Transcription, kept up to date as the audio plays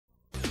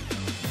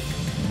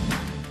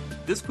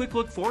This quick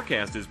look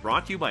forecast is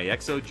brought to you by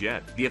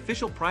ExoJet, the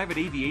official private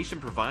aviation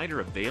provider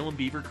of Vail and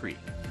Beaver Creek.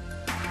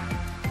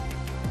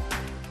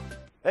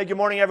 Hey, good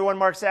morning, everyone.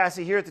 Mark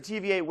Sassy here at the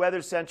TVA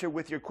Weather Center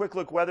with your quick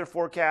look weather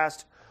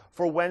forecast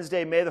for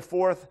Wednesday, May the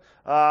 4th.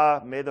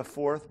 May the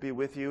 4th be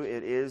with you.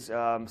 It is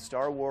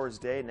Star Wars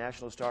Day,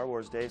 National Star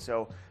Wars Day,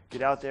 so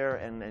get out there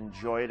and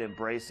enjoy it,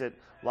 embrace it.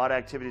 A lot of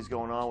activities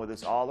going on with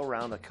us all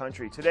around the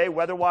country. Today,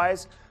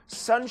 weather-wise,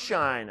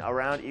 sunshine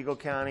around Eagle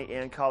County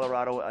and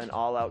Colorado and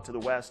all out to the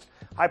west.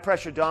 High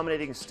pressure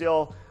dominating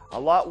still. A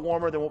lot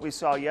warmer than what we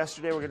saw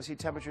yesterday. We're going to see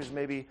temperatures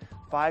maybe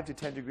 5 to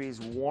 10 degrees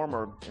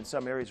warmer in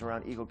some areas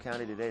around Eagle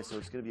County today, so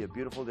it's going to be a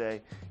beautiful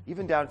day,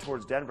 even down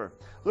towards Denver.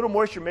 A little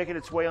moisture making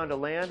its way onto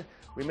land.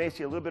 We may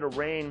see a little bit of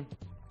rain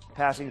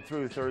passing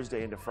through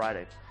Thursday into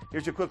Friday.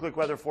 Here's your quick look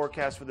weather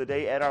forecast for the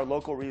day at our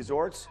local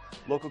resorts,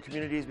 local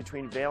communities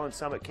between Vail and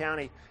Summit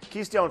County.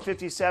 Keystone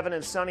 57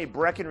 and sunny,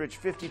 Breckenridge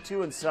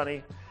 52 and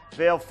sunny,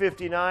 Vail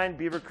 59,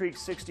 Beaver Creek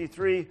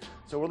 63.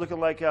 So we're looking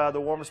like the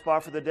warmest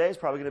spot for the day is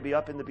probably going to be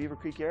up in the Beaver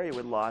Creek area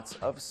with lots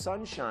of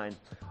sunshine.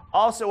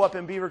 Also up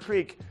in Beaver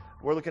Creek,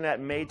 we're looking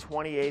at May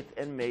 28th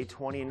and May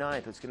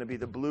 29th. It's going to be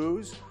the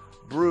Blues,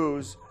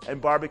 Brews,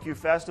 and Barbecue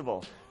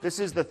Festival. This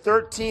is the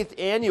 13th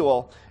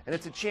annual, and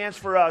it's a chance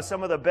for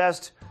some of the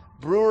best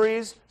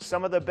breweries,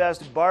 some of the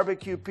best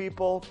barbecue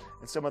people,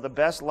 and some of the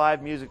best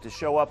live music to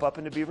show up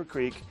into Beaver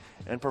Creek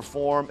and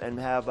perform and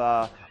have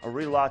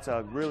lots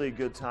of really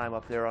good time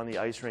up there on the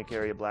ice rink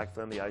area, Black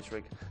Friendly Ice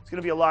Rink. It's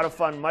going to be a lot of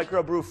fun.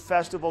 Microbrew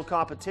festival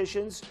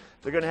competitions.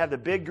 They're going to have the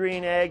Big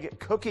Green Egg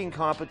cooking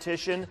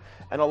competition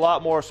and a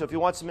lot more. So if you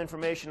want some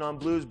information on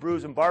blues,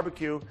 brews, and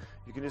barbecue,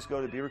 you can just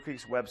go to Beaver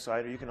Creek's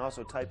website, or you can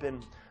also type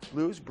in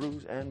blues,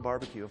 brews, and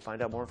barbecue and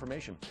find out more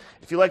information.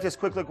 If you like this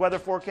quick look weather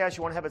forecast,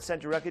 you want to have it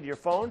sent directly to your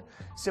phone,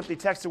 simply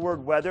text the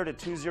word weather to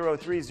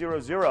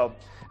 20300.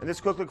 And this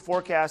quick look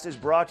forecast is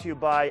brought to you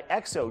by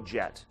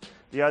ExoJet.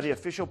 They are the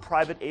official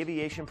private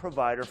aviation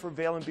provider for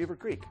Vail and Beaver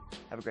Creek.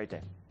 Have a great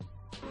day.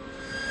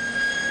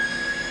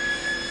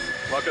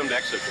 Welcome to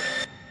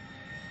ExoJet.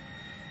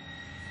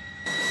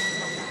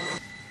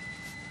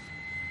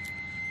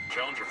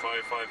 Challenger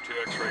 552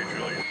 X-ray,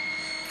 Juliet.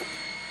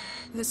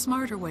 The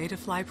smarter way to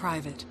fly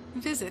private.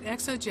 Visit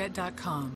exojet.com.